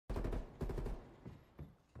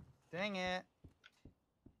Dang it.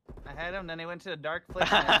 I had him, then he went to a dark place.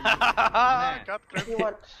 You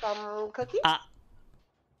want some cookies?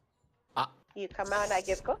 You come out and I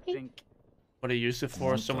give cookies. What I use it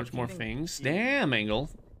for? So much more things. Damn, Angle.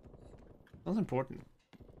 That's important.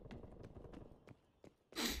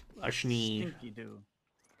 A sneeze.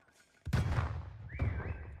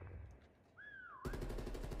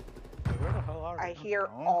 Where the hell are I hear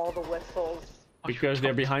all the whistles. Because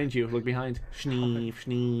they're behind you. Look behind. Sneeve,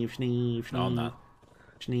 sneeve, sneeve, sneeve. No, I'm not.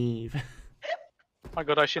 Sneeve. My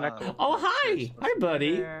god, I see Neko. Oh, hi! Hi,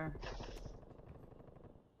 buddy.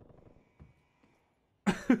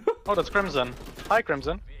 Oh, that's Crimson. Hi,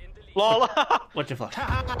 Crimson. LOL. What the fuck?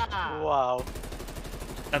 Wow.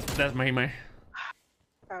 That's my.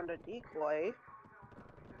 Found a decoy.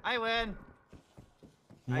 I win.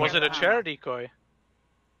 Was it a chair decoy?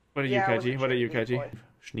 What are you, Kaji? What are you, Kaji? I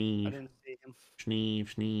Sneeve. didn't see him. Sneeve,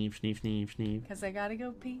 sneeve, sneeve, sneeve, sneeve. Cause I gotta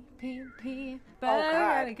go pee, pee, pee. But Oh I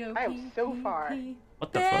gotta god, go I pee, am so pee, far. pee.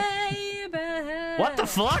 What the fuck? Baby. What the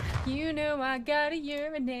fuck? You know I gotta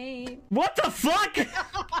urinate. What the fuck?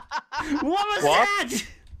 What was What? that?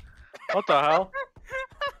 What the hell?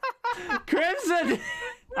 Crimson!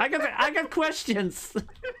 I got questions.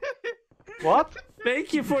 What?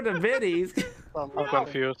 Thank you for the biddies. I'm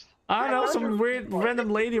confused. I don't know, some weird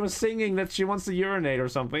random lady was singing that she wants to urinate or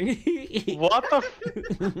something. What the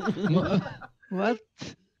What?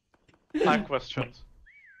 I have questions.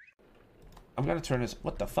 I'm gonna turn this.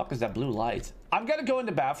 What the fuck is that blue light? I'm gonna go in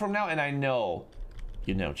the bathroom now, and I know.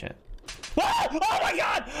 You know, chat. Oh, oh my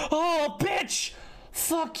god! Oh, bitch!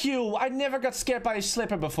 Fuck you! I never got scared by a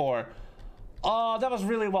slipper before. Oh, that was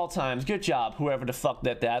really well timed. Good job, whoever the fuck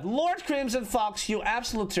did that. Lord Crimson Fox, you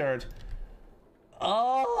absolute turd.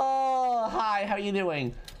 Oh, hi, how you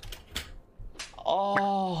doing?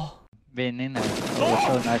 Oh. Venina.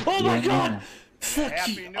 Oh my god! Fuck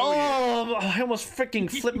you. Oh, I almost freaking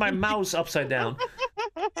flipped my mouse upside down.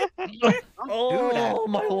 Oh,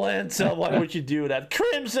 my Lanta, why would you do that?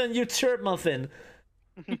 Crimson, you turd muffin.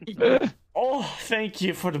 Oh, thank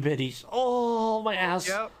you for the biddies. Oh, my ass.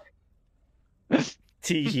 Yep.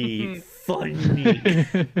 Tee funny.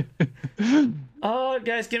 Oh,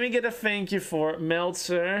 guys, can we get a thank you for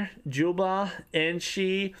Meltzer, Juba,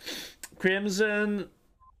 Enchi, Crimson,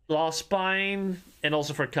 Lost Spine, and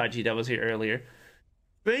also for Kaji that was here earlier.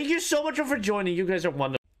 Thank you so much for joining. You guys are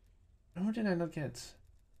wonderful. What did I not get?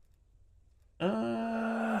 Whoa!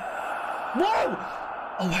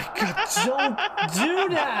 Oh my god, don't do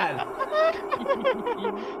that!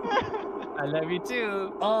 I love you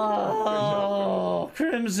too. Oh,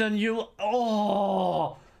 Crimson, you.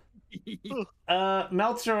 Oh.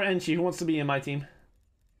 Meltzer or Enchi, who wants to be in my team?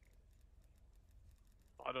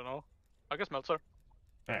 I don't know. I guess Meltzer.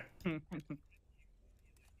 Alright.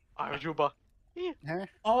 I'm Juba.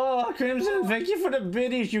 Oh, Crimson, thank you for the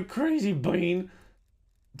biddies, you crazy bean.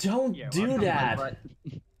 Don't do that.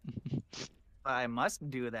 I must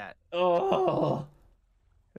do that. Oh.